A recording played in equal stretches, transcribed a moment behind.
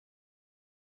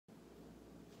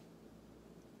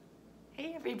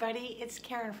Hey everybody, it's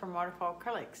Karen from Waterfall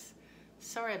Acrylics.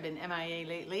 Sorry I've been MIA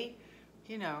lately.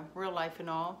 You know, real life and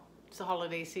all. It's the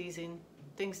holiday season.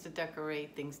 Things to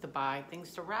decorate, things to buy,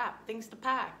 things to wrap, things to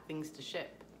pack, things to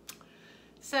ship.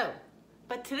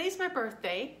 But today's my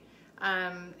birthday.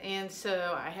 And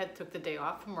so I took the day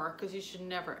off from work because you should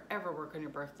never ever work on your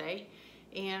birthday.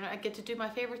 And I get to do my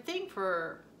favorite thing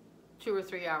for 2 or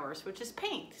 3 hours, which is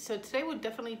paint. So today would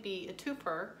definitely be a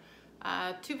twofer.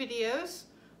 2 videos.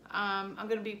 I'm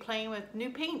going to be playing with new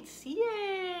paints.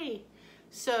 Yay!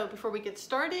 So before we get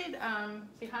started,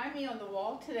 behind me on the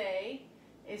wall today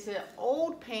is an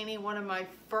old painting, one of my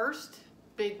first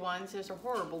big ones. There's a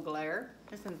horrible glare,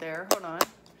 isn't there? Hold on.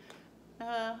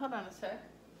 Hold on a sec.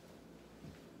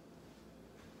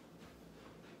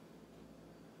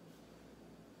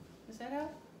 Is that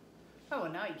out? Oh,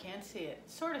 now you can't see it.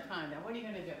 Sort of, kind of. What are you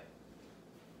going to do?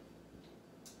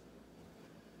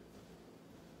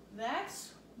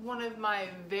 That's one of my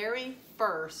very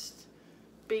first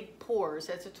big pours.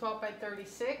 It's a 12 by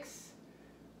 36.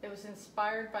 It was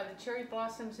inspired by the cherry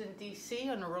blossoms in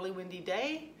DC on a really windy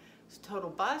day. It's a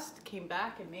total bust. Came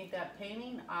back and made that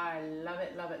painting. I love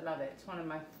it, love it, love it. It's one of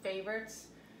my favorites.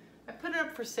 I put it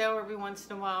up for sale every once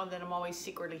in a while, then I'm always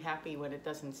secretly happy when it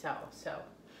doesn't sell. So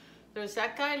there's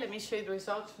that guy. Let me show you the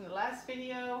results from the last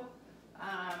video.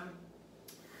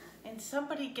 And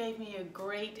somebody gave me a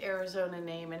great Arizona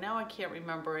name, and now I can't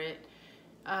remember it.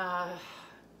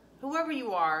 Whoever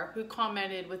you are who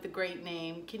commented with a great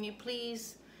name, can you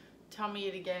please tell me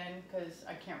it again? Because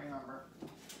I can't remember.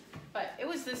 But it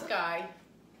was this guy.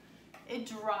 It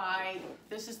dried.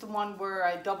 This is the one where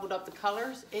I doubled up the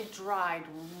colors. It dried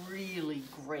really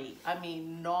great. I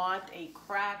mean, not a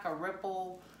crack, a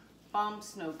ripple,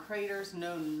 bumps, no craters,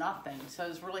 no nothing. So I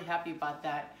was really happy about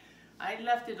that. I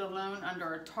left it alone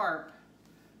under a tarp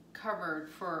covered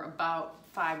for about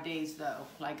 5 days though.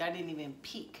 Like I didn't even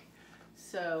peek.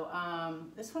 So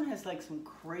this one has like some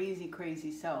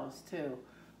crazy cells too.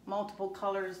 Multiple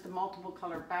colors, the multiple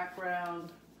color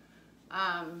background.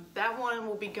 That one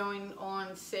will be going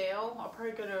on sale. I'm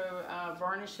probably gonna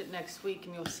varnish it next week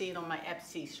and you'll see it on my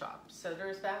Etsy shop. So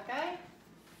there's that guy.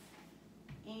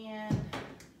 And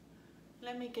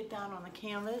let me get down on the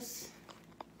canvas.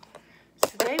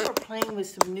 Today we're playing with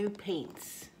some new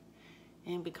paints,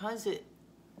 and because it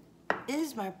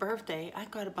is my birthday, I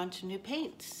got a bunch of new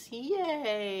paints.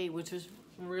 Yay! Which was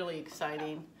really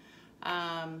exciting.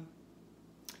 One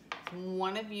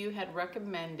of you had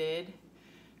recommended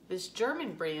this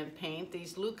German brand paint,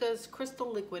 these Luca's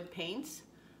Crystal Liquid paints.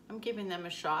 I'm giving them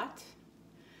a shot.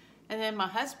 And then my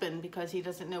husband, because he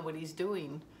doesn't know what he's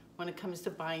doing when it comes to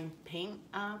buying paint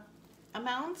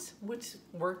amounts, which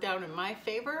worked out in my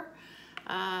favor.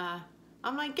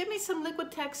 I'm like, give me some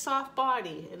Liquitex soft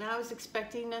body. And I was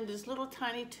expecting them, these little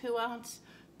tiny 2-ounce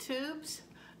tubes.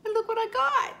 And look what I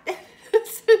got.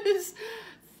 This is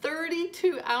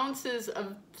 32 ounces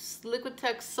of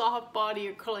Liquitex soft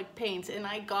body acrylic paints. And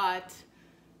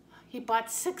he bought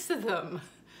 6 of them.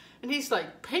 And he's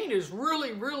like, paint is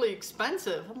really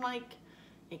expensive. I'm like,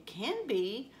 it can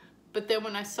be. But then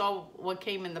when I saw what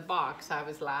came in the box, I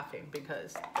was laughing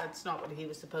because that's not what he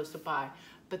was supposed to buy.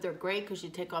 But they're great because you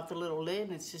take off the little lid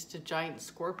and it's just a giant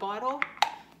squirt bottle.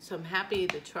 So I'm happy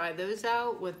to try those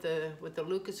out with the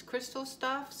Lucas Crystal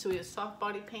stuff. So we have soft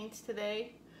body paints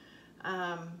today.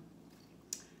 And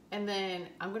then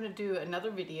I'm gonna do another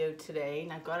video today,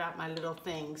 and I got out my little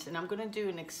things, and I'm gonna do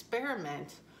an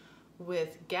experiment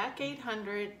with GAC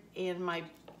 800 and my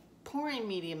pouring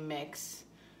medium mix.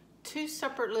 2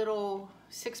 separate little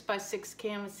 6x6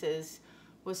 canvases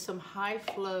with some high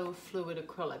flow fluid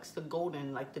acrylics, the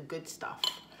golden, like the good stuff.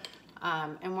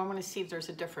 And we're gonna see if there's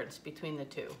a difference between the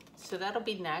two. So that'll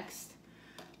be next.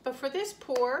 But for this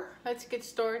pour, let's get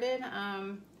started.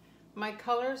 My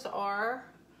colors are,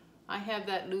 I have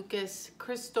that Lucas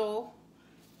Crystal.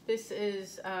 This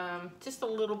is just a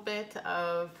little bit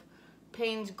of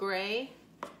Payne's Gray,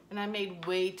 and I made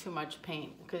way too much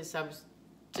paint because I was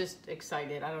just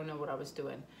excited. I don't know what I was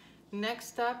doing.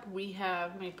 Next up we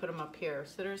have, let me put them up here.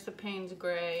 So there's the Payne's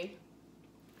Gray.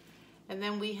 And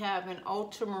then we have an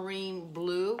ultramarine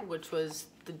blue, which was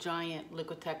the giant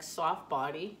Liquitex soft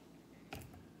body.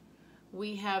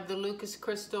 We have the Lucas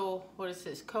Crystal, what is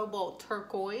this? Cobalt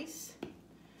turquoise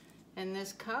in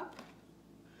this cup.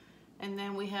 And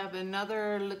then we have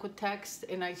another Liquitex,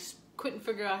 and I couldn't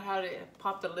figure out how to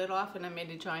pop the lid off and I made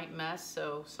a giant mess.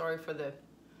 So sorry for the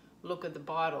look of the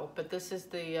bottle, but this is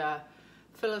the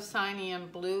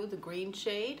Philocinium blue, the green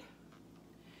shade,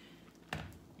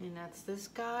 and that's this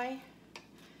guy.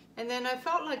 And then I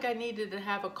felt like I needed to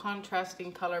have a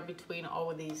contrasting color between all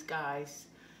of these guys,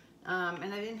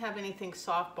 And I didn't have anything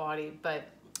soft body, but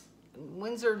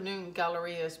Winsor Newton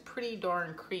Galleria is pretty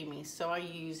darn creamy, so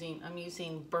I'm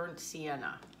using burnt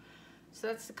sienna. So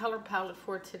that's the color palette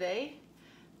for today.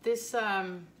 This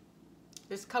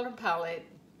color palette,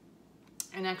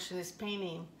 and actually this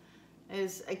painting,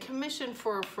 is a commission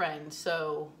for a friend,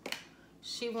 so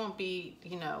she won't be,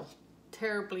 you know,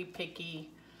 terribly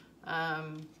picky,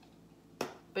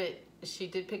 but she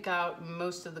did pick out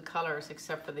most of the colors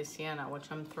except for the sienna, which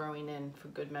I'm throwing in for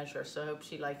good measure, so I hope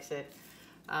she likes it.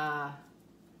 And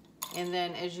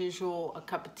then, as usual, a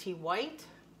cup of tea white.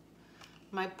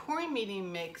 My pouring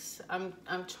medium mix, I'm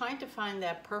trying to find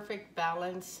that perfect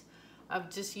balance of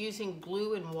just using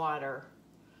glue and water.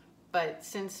 But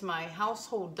since my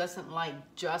household doesn't like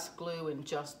just glue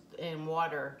and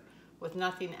water with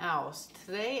nothing else,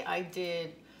 today I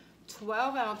did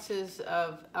 12 ounces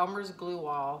of Elmer's glue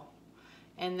all,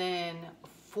 and then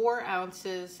 4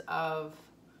 ounces of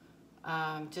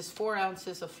just 4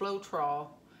 ounces of Floetrol,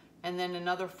 and then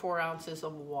another 4 ounces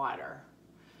of water.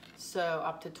 So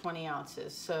up to 20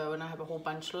 ounces. So, and I have a whole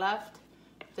bunch left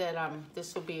that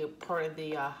this will be a part of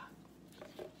the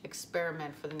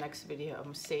experiment for the next video.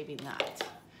 I'm saving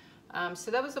that. So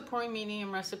that was the pouring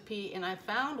medium recipe, and I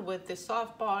found with the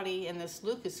soft body and this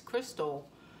Lucas crystal,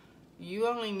 you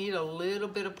only need a little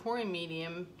bit of pouring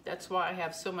medium. That's why I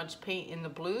have so much paint in the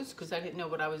blues, because I didn't know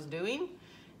what I was doing.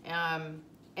 And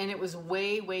it was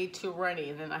way too runny,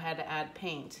 and then I had to add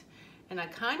paint. And I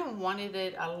kind of wanted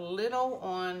it a little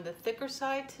on the thicker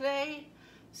side today,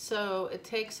 so it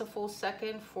takes a full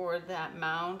second for that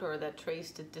mound or that trace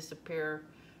to disappear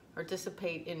or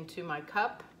dissipate into my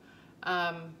cup.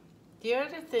 The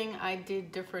other thing I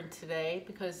did different today,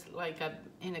 because like I'm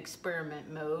in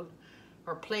experiment mode,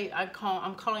 or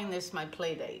I'm calling this my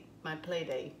play date.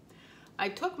 I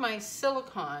took my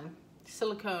silicone,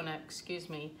 excuse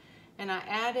me, and I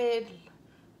added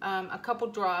a couple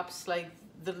drops. Like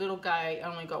the little guy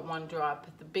only got 1 drop,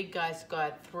 the big guy's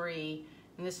got 3,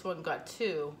 and this one got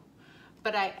 2.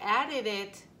 But I added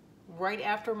it right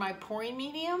after my pouring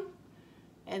medium,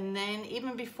 and then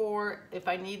even before, if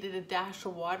I needed a dash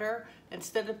of water,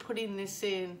 instead of putting this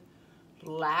in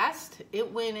last,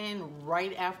 it went in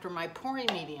right after my pouring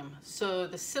medium. So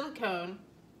the silicone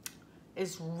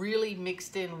is really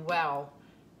mixed in well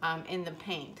in the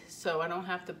paint. So I don't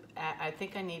have to, I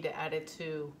think I need to add it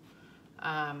to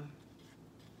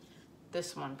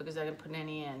this one, because I didn't put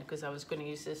any in, because I was going to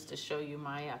use this to show you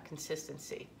my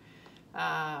consistency.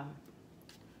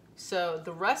 So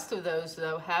the rest of those,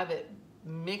 though, have it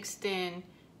mixed in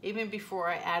even before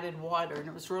I added water, and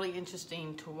it was really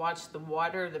interesting to watch the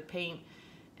water, the paint,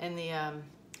 and the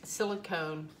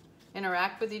silicone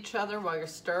interact with each other while you're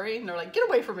stirring. They're like, get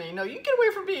away from me. No, you get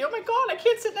away from me. Oh my God, I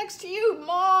can't sit next to you.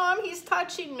 Mom, he's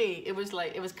touching me. It was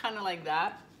kind of like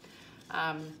that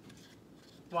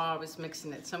while I was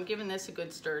mixing it. So I'm giving this a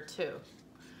good stir too.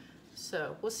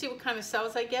 So we'll see what kind of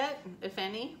cells I get, if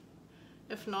any.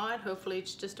 If not, hopefully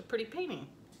it's just a pretty painting.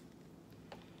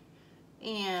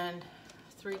 And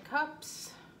 3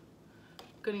 cups. I'm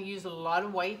gonna use a lot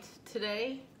of white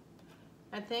today,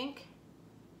 I think.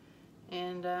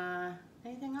 And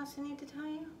anything else I need to tell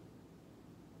you?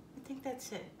 I think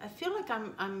that's it. I feel like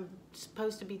I'm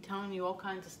supposed to be telling you all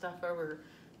kinds of stuff over,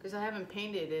 because I haven't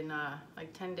painted in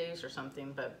like 10 days or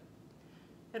something, but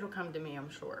it'll come to me, I'm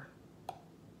sure.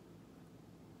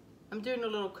 I'm doing a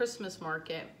little Christmas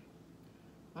market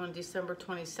on December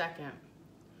 22nd.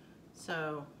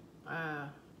 So I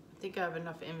think I have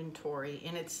enough inventory,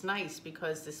 and it's nice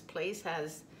because this place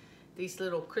has these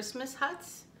little Christmas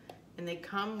huts, and they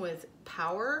come with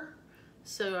power,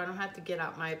 so I don't have to get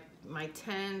out my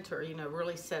tent or, you know,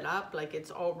 really set up. Like,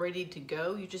 it's all ready to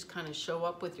go. You just kind of show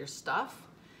up with your stuff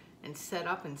and set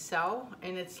up and sell.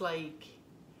 And it's like,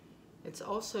 it's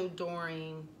also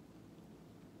during,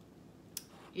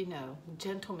 you know,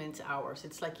 gentlemen's hours.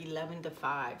 It's like 11 to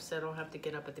 5, so I don't have to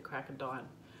get up at the crack of dawn.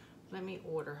 Let me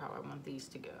order how I want these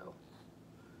to go.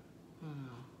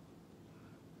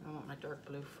 I want my dark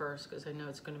blue first, because I know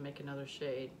it's going to make another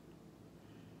shade.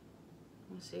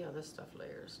 Let's see how this stuff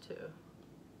layers too.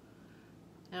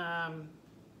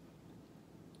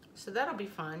 So that'll be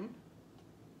fun.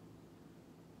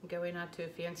 I'm going out to a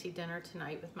fancy dinner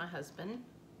tonight with my husband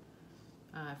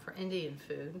for Indian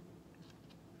food.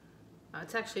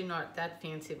 It's actually not that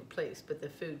fancy of a place, but the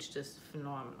food's just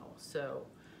phenomenal. So,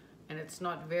 and it's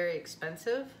not very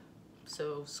expensive,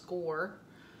 so score.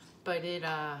 But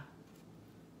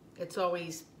it's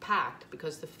always packed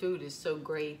because the food is so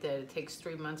great that it takes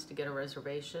 3 months to get a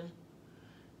reservation,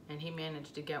 and he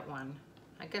managed to get one.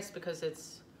 I guess because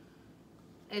it's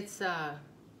a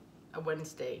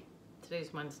Wednesday.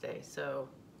 Today's Wednesday, so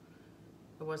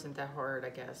It wasn't that hard, I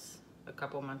guess, a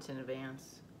couple months in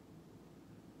advance.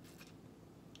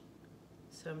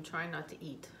 So I'm trying not to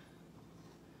eat.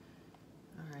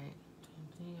 All right,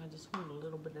 I just want a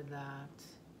little bit of that.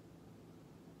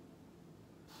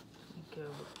 Let me go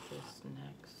with this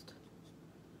next.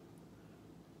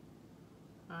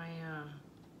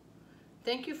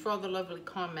 Thank you for all the lovely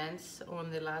comments on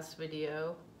the last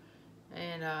video.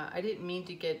 And I didn't mean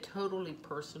to get totally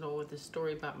personal with the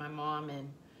story about my mom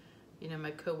and, you know,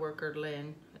 my coworker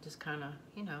Lynn. I just kind of,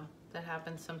 you know, that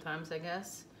happens sometimes, I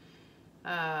guess.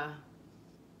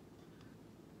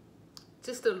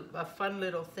 Just a fun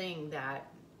little thing that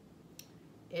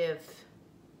if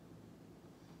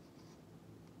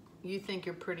you think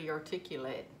you're pretty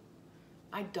articulate,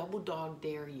 I double dog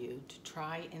dare you to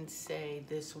try and say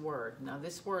this word. Now,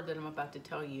 this word that I'm about to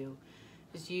tell you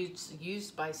is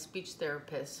used by speech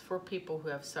therapists for people who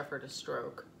have suffered a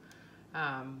stroke.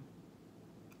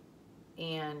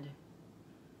 And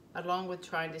along with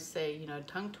trying to say, you know,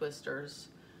 tongue twisters,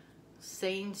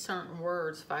 saying certain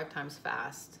words 5 times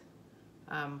fast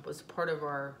was part of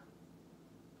our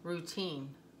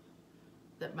routine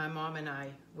that my mom and I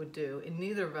would do. And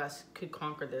neither of us could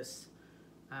conquer this.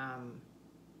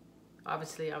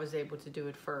 Obviously, I was able to do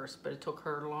it first, but it took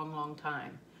her a long, long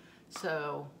time.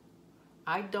 So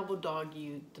I double dog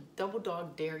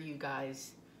dare you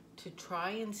guys to try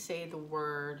and say the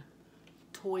word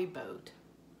toy boat,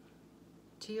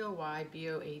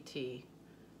 T-O-Y-B-O-A-T,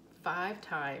 5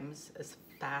 times as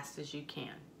fast as you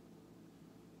can.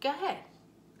 Go ahead,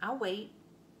 I'll wait,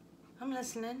 I'm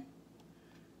listening.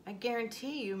 I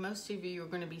guarantee you most of you are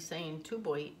going to be saying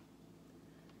toy.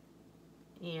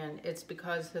 And it's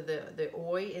because of the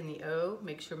oi and the o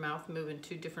makes your mouth move in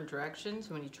 2 different directions.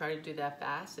 When you try to do that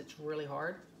fast, it's really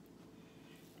hard.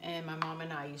 And my mom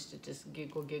and I used to just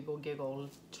giggle, giggle, giggle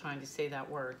trying to say that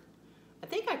word. I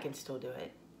think I can still do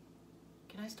it.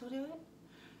 Can I still do it?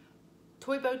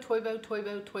 Toy boat, toy boat, toy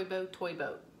boat, toy boat, toy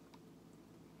boat.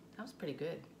 That was pretty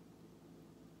good.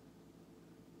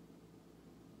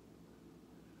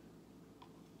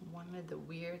 One of the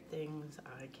weird things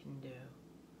I can do.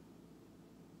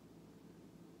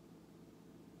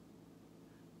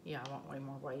 Yeah, I want way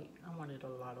more white. I wanted a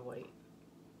lot of white.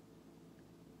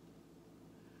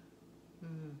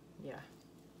 Yeah,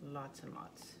 lots and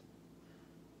lots.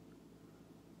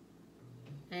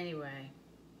 Anyway,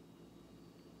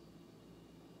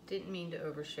 didn't mean to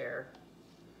overshare.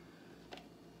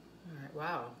 All right,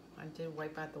 wow, I did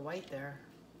wipe out the white there.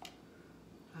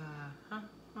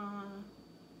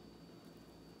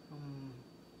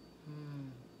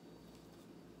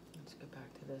 Let's go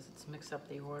back to this. Let's mix up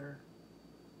the order.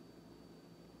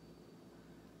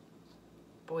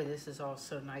 Boy, this is all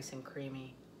so nice and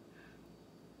creamy.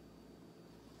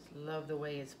 Just love the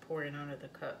way it's pouring onto the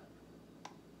cup.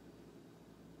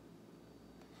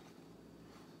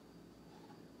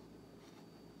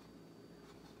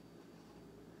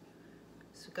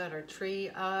 So we got our tree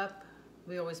up.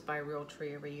 We always buy a real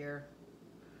tree every year.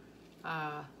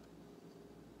 And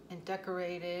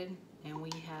decorated, and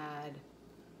we had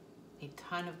a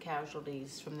ton of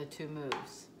casualties from the 2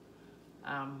 moves.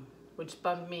 Which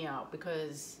bummed me out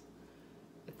because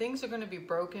if things are going to be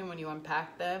broken when you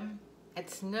unpack them,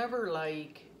 it's never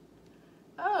like,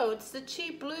 oh, it's the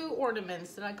cheap blue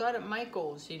ornaments that I got at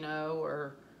Michael's, you know,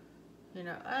 or, you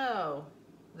know, oh,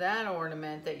 that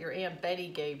ornament that your Aunt Betty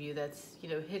gave you that's, you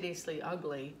know, hideously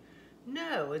ugly.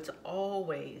 No, it's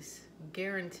always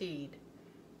guaranteed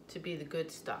to be the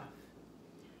good stuff.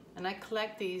 And I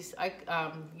collect these. I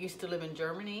used to live in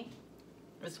Germany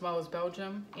as well as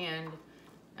Belgium, and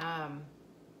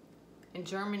in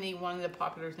Germany, one of the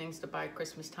popular things to buy at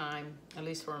Christmas time, at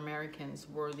least for Americans,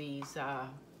 were these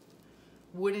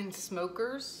wooden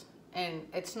smokers. And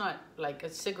it's not like a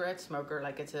cigarette smoker,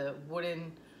 like it's a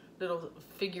wooden little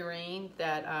figurine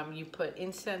that you put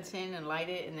incense in and light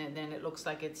it, and then it looks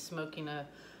like it's smoking a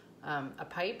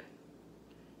pipe.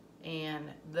 And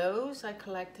those I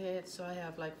collected, so I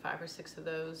have like 5 or 6 of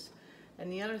those.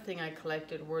 And the other thing I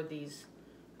collected were these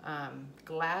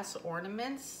glass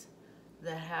ornaments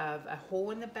that have a hole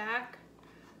in the back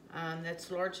that's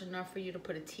large enough for you to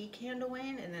put a tea candle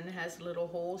in, and then it has a little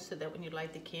hole so that when you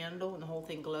light the candle and the whole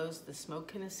thing glows, the smoke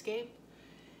can escape.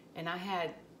 And I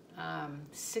had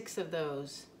 6 of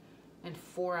those, and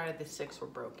 4 out of the 6 were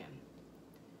broken.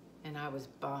 And I was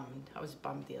bummed. I was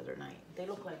bummed the other night. They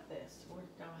look like this. Do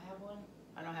I have one?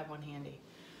 I don't have one handy.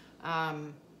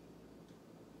 And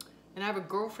I have a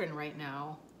girlfriend right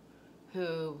now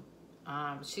who,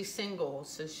 she's single,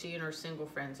 so she and her single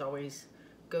friends always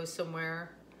go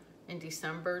somewhere in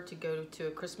December to go to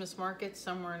a Christmas market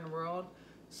somewhere in the world.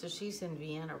 So she's in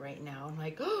Vienna right now. I'm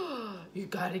like, oh, you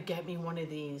gotta get me one of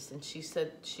these. And she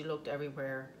said she looked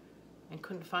everywhere and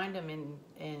couldn't find them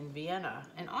in Vienna.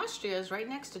 And Austria is right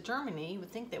next to Germany. You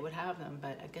would think they would have them,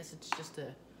 but I guess it's just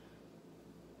a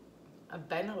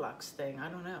Benelux thing. I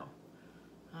don't know.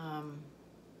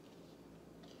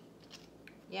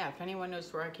 Yeah, if anyone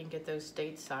knows where I can get those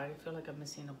stateside, I feel like I'm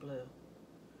missing a blue.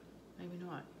 Maybe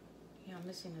not. Yeah, I'm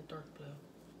missing a dark blue.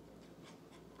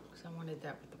 Because I wanted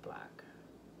that with the black.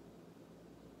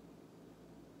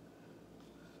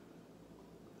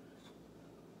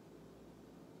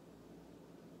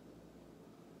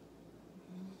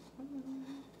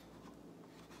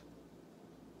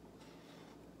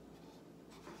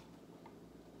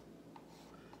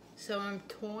 So I'm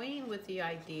toying with the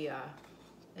idea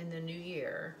in the new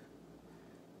year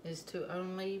is to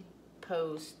only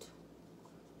post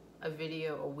a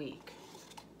video a week.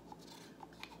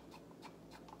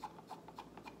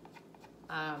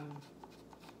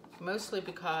 Mostly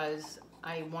because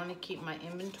I want to keep my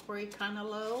inventory kind of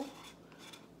low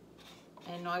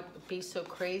and not be so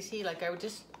crazy. Like I would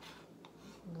just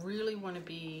really want to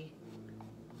be,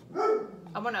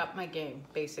 I want to up my game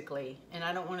basically. And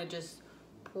I don't want to just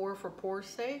pour for pour's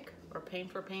sake or paint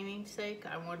for painting's sake.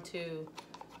 I want to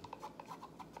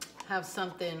have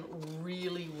something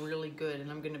really, really good, and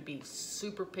I'm gonna be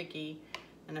super picky.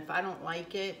 And if I don't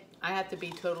like it, I have to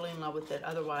be totally in love with it.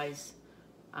 Otherwise,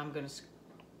 I'm gonna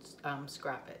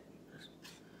scrap it.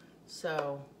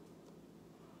 So,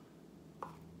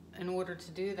 in order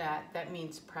to do that, that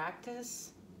means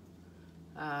practice.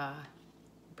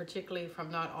 Particularly if I'm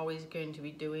not always going to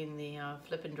be doing the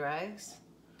flip and drags.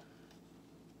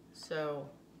 So,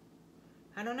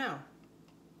 I don't know.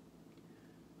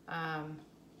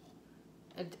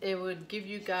 It would give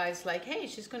you guys like, hey,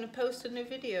 she's going to post a new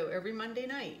video every Monday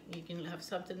night. You can have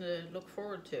something to look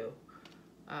forward to.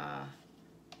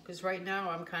 Because right now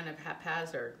I'm kind of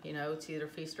haphazard, you know, it's either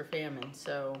feast or famine.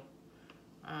 So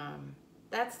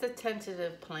that's the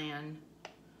tentative plan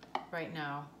right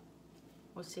now.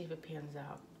 We'll see if it pans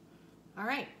out. All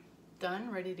right, done,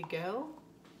 ready to go.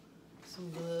 Some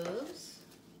gloves.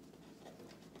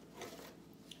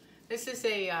 This is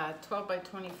a 12 by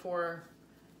 24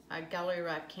 gallery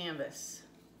wrap canvas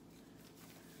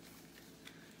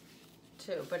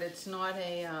too, but it's not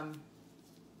a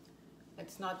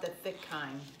it's not the thick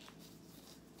kind.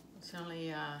 It's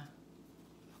only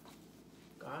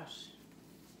gosh,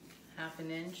 half an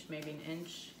inch, maybe an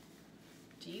inch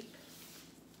deep.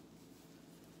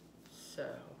 So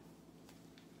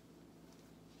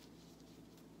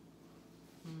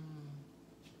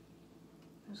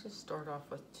let's just start off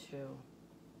with two.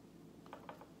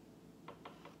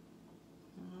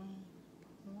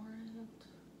 Pour it,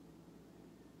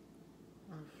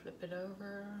 or flip it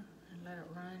over and let it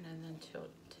run, and then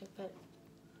tip it.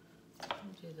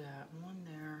 Do that. One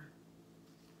there,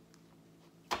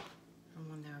 and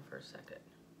one there for a second.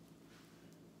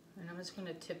 And I'm just going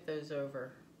to tip those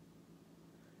over,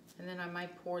 and then I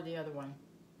might pour the other one.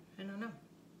 I don't know.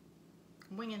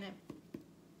 I'm winging it.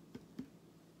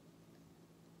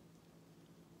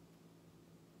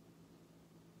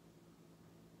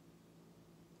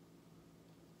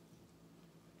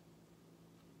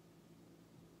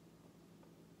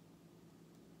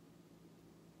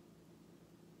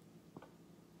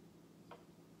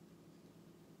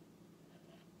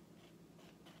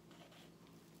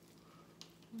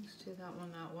 Let's do that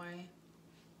one that way.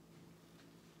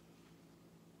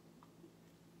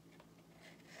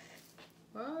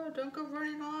 Oh, don't go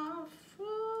running off.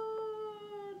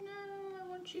 Oh, no, I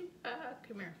want you back.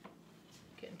 Come here.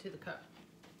 Get into the cup.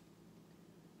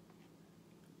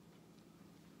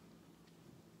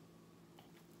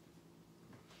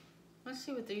 Let's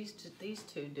see what these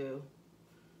two do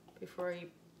before I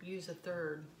use a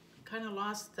third. Kind of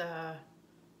lost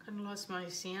my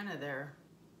sienna there.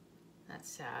 That's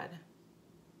sad.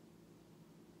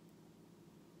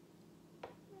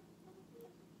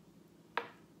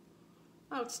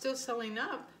 Oh, it's still selling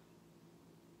up.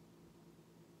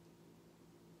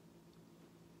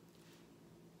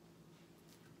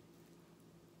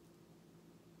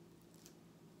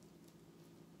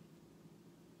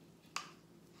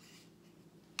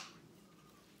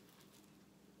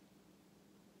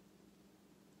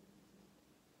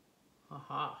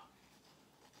 Aha.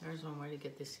 There's one way to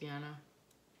get the sienna.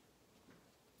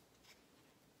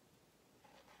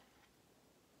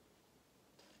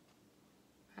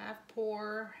 Half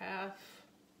pour, half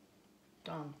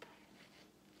dump.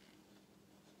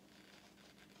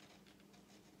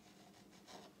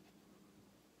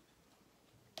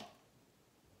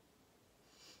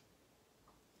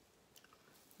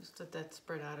 Just let that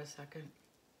spread out a second.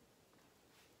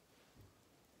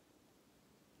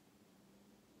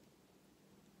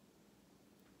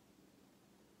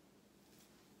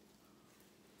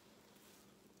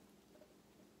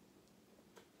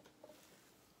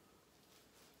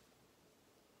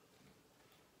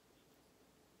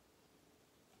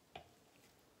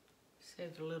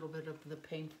 Saved a little bit of the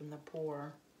paint from the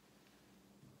pour.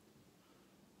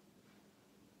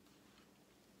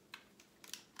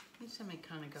 These may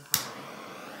kind of go high.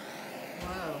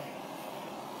 Whoa.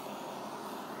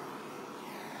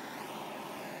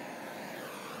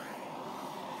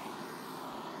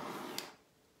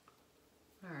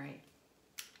 All right.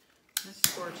 Let's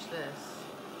torch this.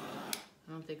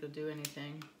 I don't think it'll do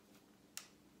anything.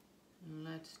 And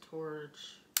let's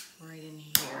torch right in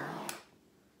here.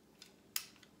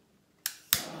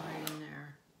 Right in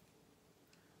there.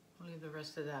 I'll leave the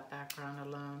rest of that background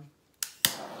alone.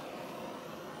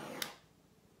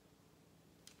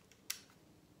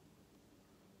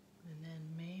 And then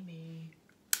maybe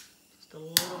just a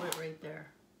little bit right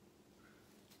there.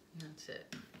 And that's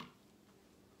it.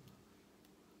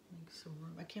 Make some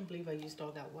room. I can't believe I used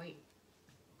all that white.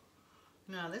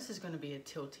 Now this is going to be a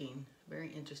tilting, very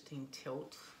interesting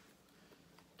tilt,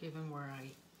 given where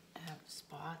I have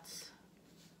spots.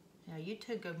 Yeah, you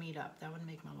two go meet up. That would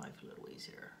make my life a little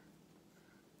easier.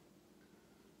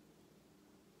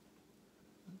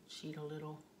 Cheat a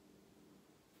little.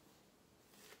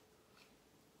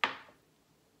 I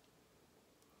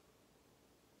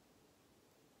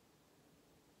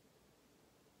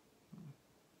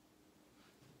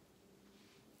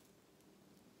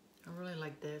really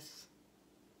like this.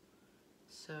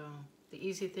 So the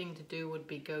easy thing to do would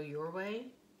be go your way,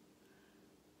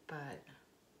 but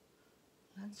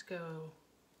let's go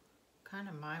kind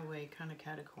of my way, kind of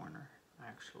cat corner,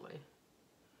 actually.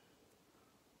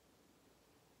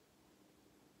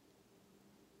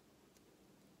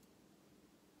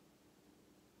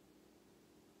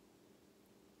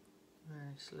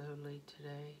 Very slowly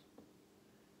today.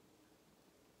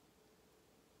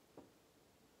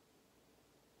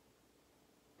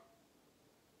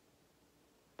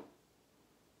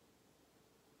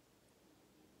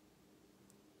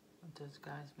 Let those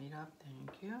guys meet up,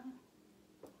 thank you.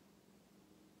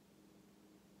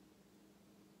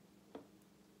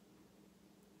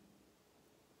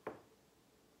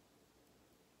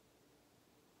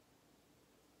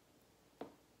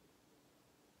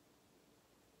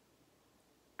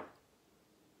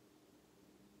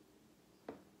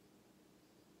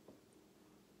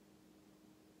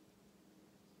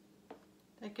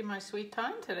 Taking my sweet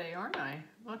time today, aren't I?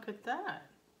 Look at that.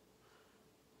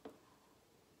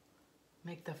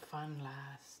 Make the fun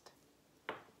last.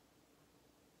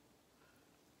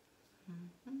 All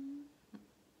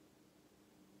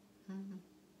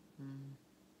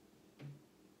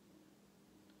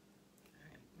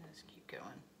right, let's keep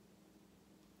going.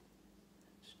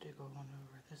 Let's jiggle one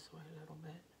over this way a little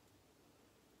bit.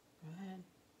 Go ahead.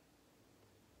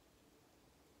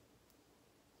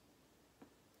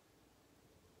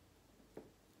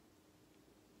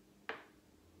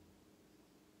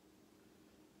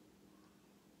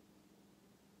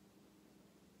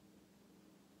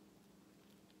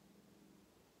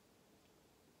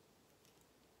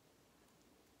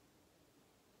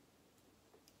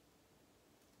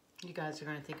 You guys are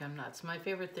gonna think I'm nuts. My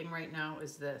favorite thing right now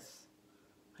is this.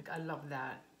 Like, I love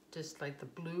that. Just like the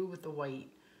blue with the white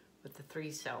with the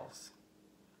 3 cells.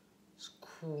 It's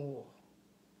cool.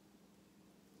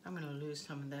 I'm gonna lose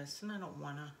some of this and I don't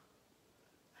wanna.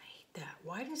 I hate that.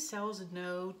 Why do cells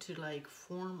know to like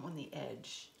form on the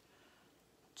edge?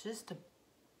 Just to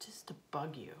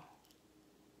bug you.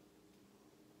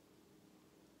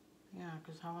 Yeah,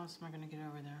 because how else am I gonna get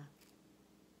over there?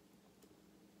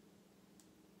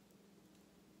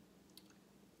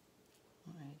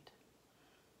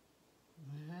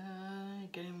 Right,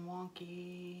 getting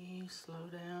wonky. Slow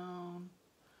down.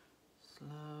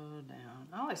 Slow down.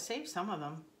 Oh, I saved some of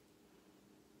them.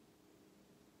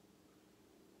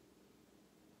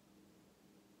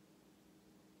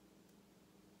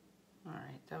 All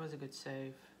right, that was a good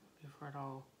save before it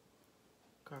all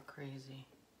got crazy.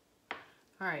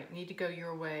 All right, need to go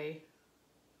your way.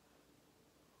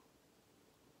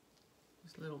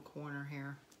 This little corner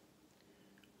here.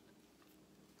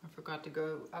 I forgot to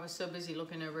go, I was so busy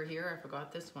looking over here, I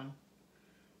forgot this one.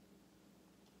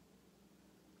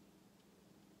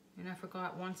 And I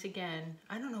forgot once again,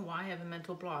 I don't know why I have a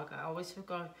mental block. I always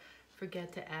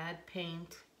forget to add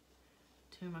paint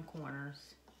to my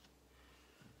corners.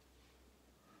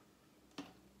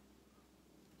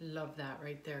 Love that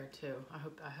right there too. I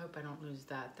hope I don't lose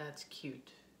that. That's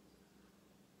cute.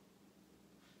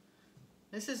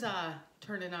 This is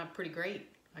turning out pretty great,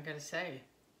 I gotta say.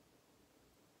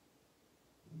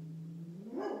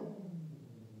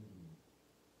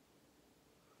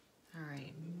 All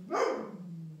right.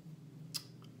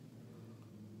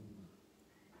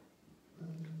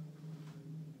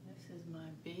 This is my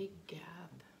big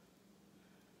gap.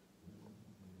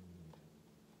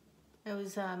 It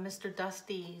was Mr.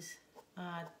 Dusty's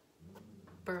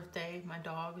birthday, my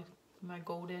dog, my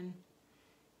golden.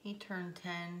 He turned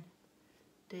 10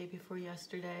 day before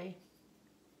yesterday.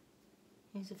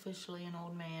 He's officially an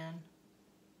old man.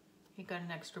 He got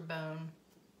an extra bone.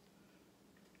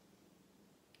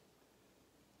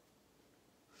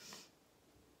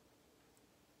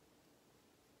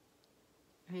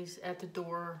 He's at the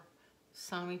door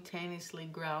simultaneously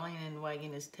growling and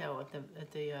wagging his tail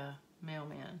at the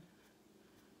mailman.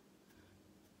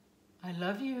 I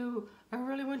love you. I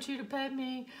really want you to pet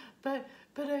me, but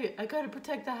I gotta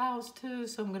protect the house too,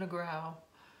 so I'm gonna growl.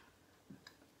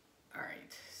 All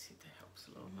right, see if that helps a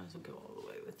little. Might as well go all the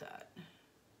way with that.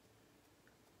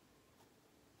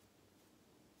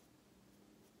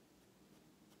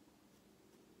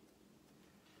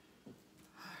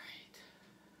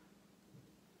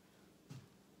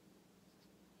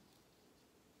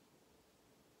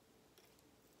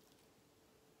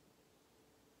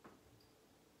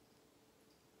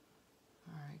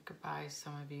 Goodbye,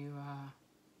 some of you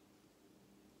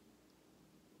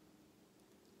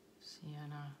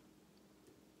sienna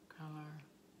color.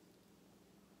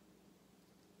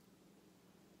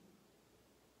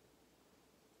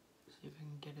 See if I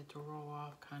can get it to roll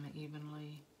off kind of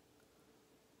evenly.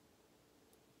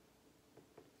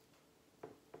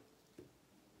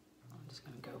 I'm just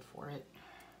gonna go for it.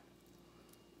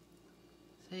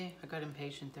 See, I got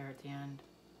impatient there at the end.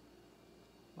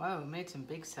 Wow, made some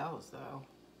big cells though.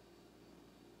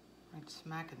 Right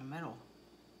smack in the middle.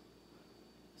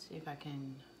 See if I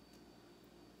can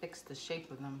fix the shape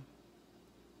of them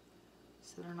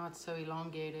so they're not so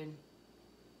elongated.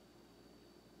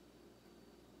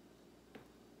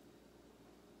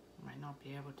 Might not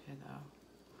be able to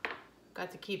though.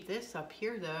 Got to keep this up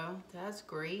here though. That's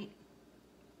great.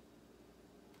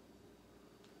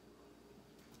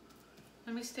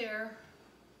 Let me stare.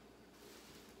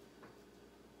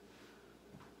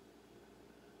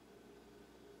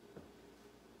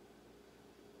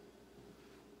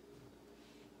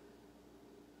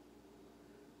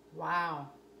 Wow.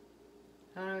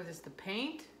 I don't know if it's the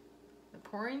paint, the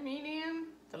pouring medium,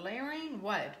 the layering,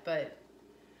 what, but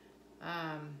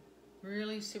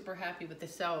really super happy with the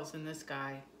cells in this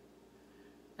guy.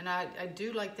 And I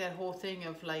do like that whole thing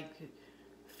of like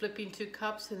flipping 2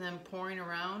 cups and then pouring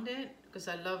around it, because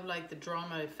I love like the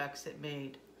drama effects it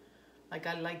made. Like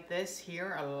I like this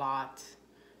here a lot,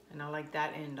 and I like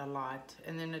that end a lot.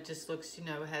 And then it just looks, you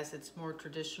know, it has its more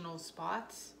traditional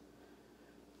spots.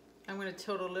 I'm going to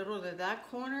tilt a little to that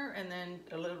corner and then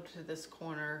a little to this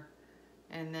corner,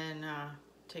 and then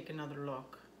take another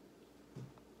look.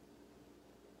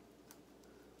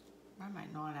 I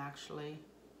might not actually.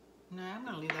 No, I'm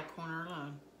going to leave that corner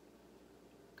alone.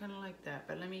 Kind of like that,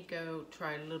 but let me go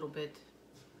try a little bit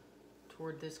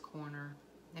toward this corner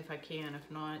if I can. If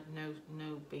not,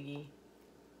 no biggie.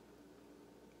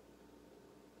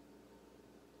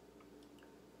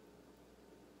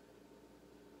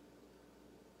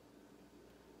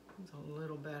 It's a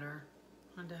little better.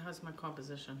 And how's my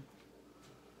composition?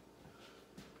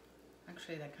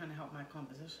 Actually, that kind of helped my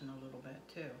composition a little bit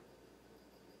too.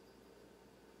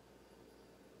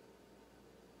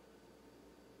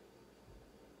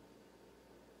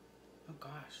 Oh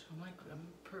gosh, I'm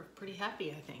pretty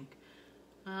happy, I think.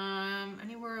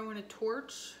 Anywhere I want to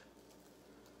torch?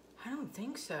 I don't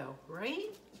think so,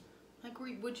 right? Like,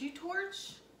 would you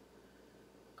torch?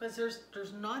 Because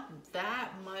there's not that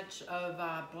much of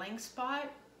a blank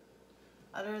spot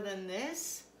other than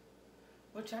this,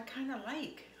 which I kind of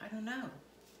like. I don't know.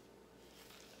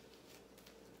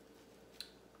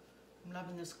 I'm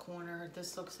loving this corner.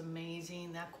 This looks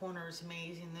amazing. That corner is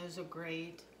amazing. Those are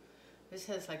great. This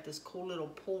has like this cool little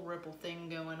pull ripple thing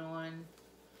going on.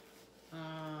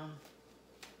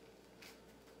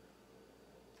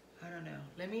 I don't know.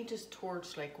 Let me just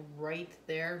torch like right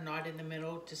there, not in the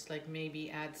middle, just like maybe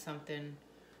add something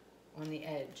on the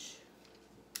edge.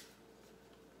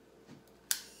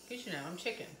 Because you know, I'm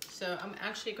chicken. So I'm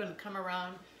actually going to come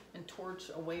around and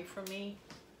torch away from me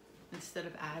instead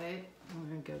of at it. I'm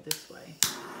going to go this way.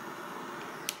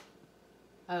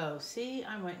 Oh, see?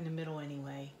 I went in the middle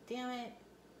anyway. Damn it.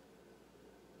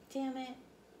 Damn it.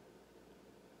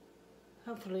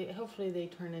 Hopefully they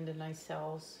turn into nice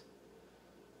cells.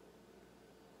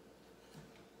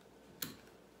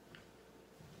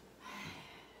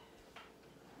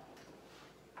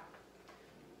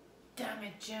 Damn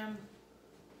it, Jim.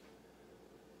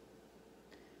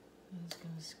 I'm just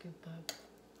gonna scoop up.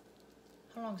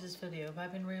 How long is this video? Have I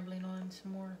been rambling on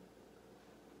some more?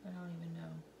 I don't even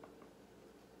know.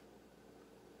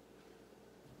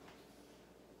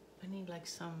 I need like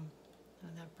some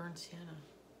of that burnt sienna.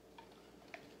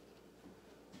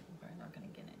 not gonna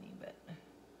get any, but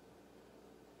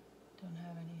don't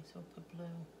have any, so I'll put blue.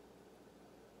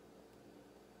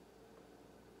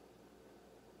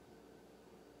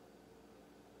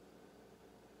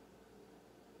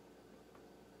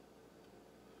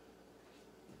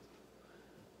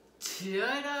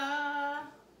 Ta-da!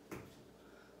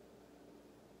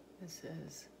 This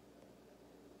is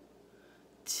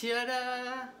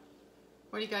ta-da!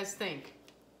 What do you guys think?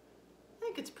 I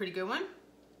think it's a pretty good one,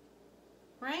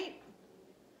 right?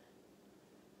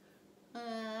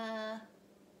 Where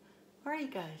are you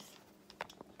guys?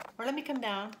 Or let me come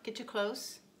down, get you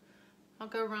close. I'll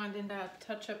go around and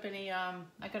touch up any, I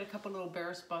got a couple little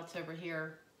bare spots over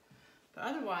here. But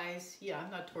otherwise, yeah, I'm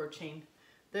not torching.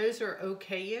 Those are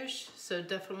okay-ish, so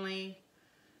definitely,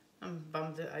 I'm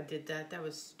bummed that I did that. That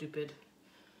was stupid.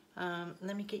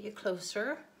 Let me get you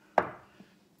closer.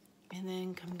 And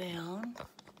then come down.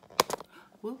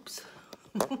 Whoops.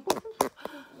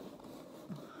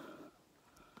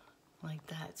 Like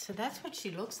that. So that's what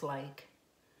she looks like.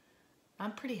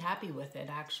 I'm pretty happy with it,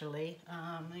 actually.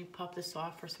 Let me pop this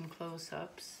off for some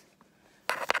close-ups.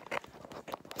 Let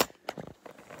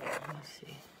me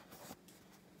see.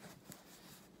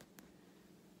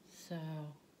 So,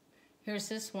 here's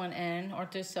this one end.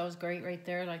 Aren't those cells great right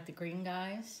there, like the green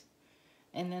guys?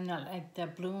 And then like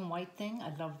that blue and white thing,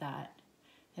 I love that.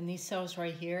 And these cells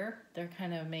right here, they're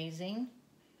kind of amazing.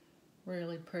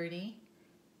 Really pretty.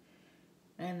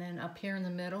 And then up here in the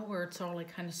middle where it's all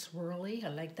like kind of swirly, I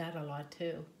like that a lot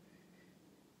too.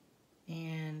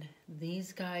 And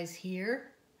these guys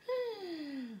here,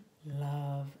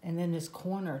 love. And then this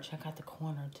corner, check out the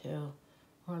corner too.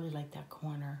 Really like that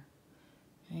corner.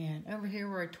 And over here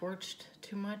where I torched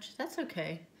too much, that's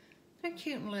okay. They're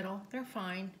cute and little, they're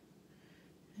fine.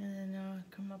 And then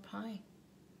come up high.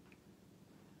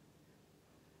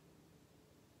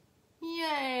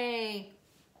 Yay!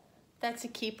 That's a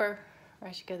keeper. Or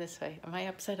I should go this way. Am I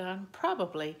upside down?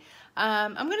 Probably.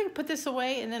 I'm going to put this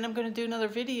away and then I'm going to do another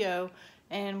video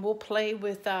and we'll play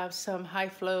with some high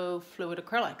flow fluid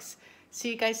acrylics. See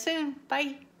you guys soon.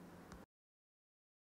 Bye.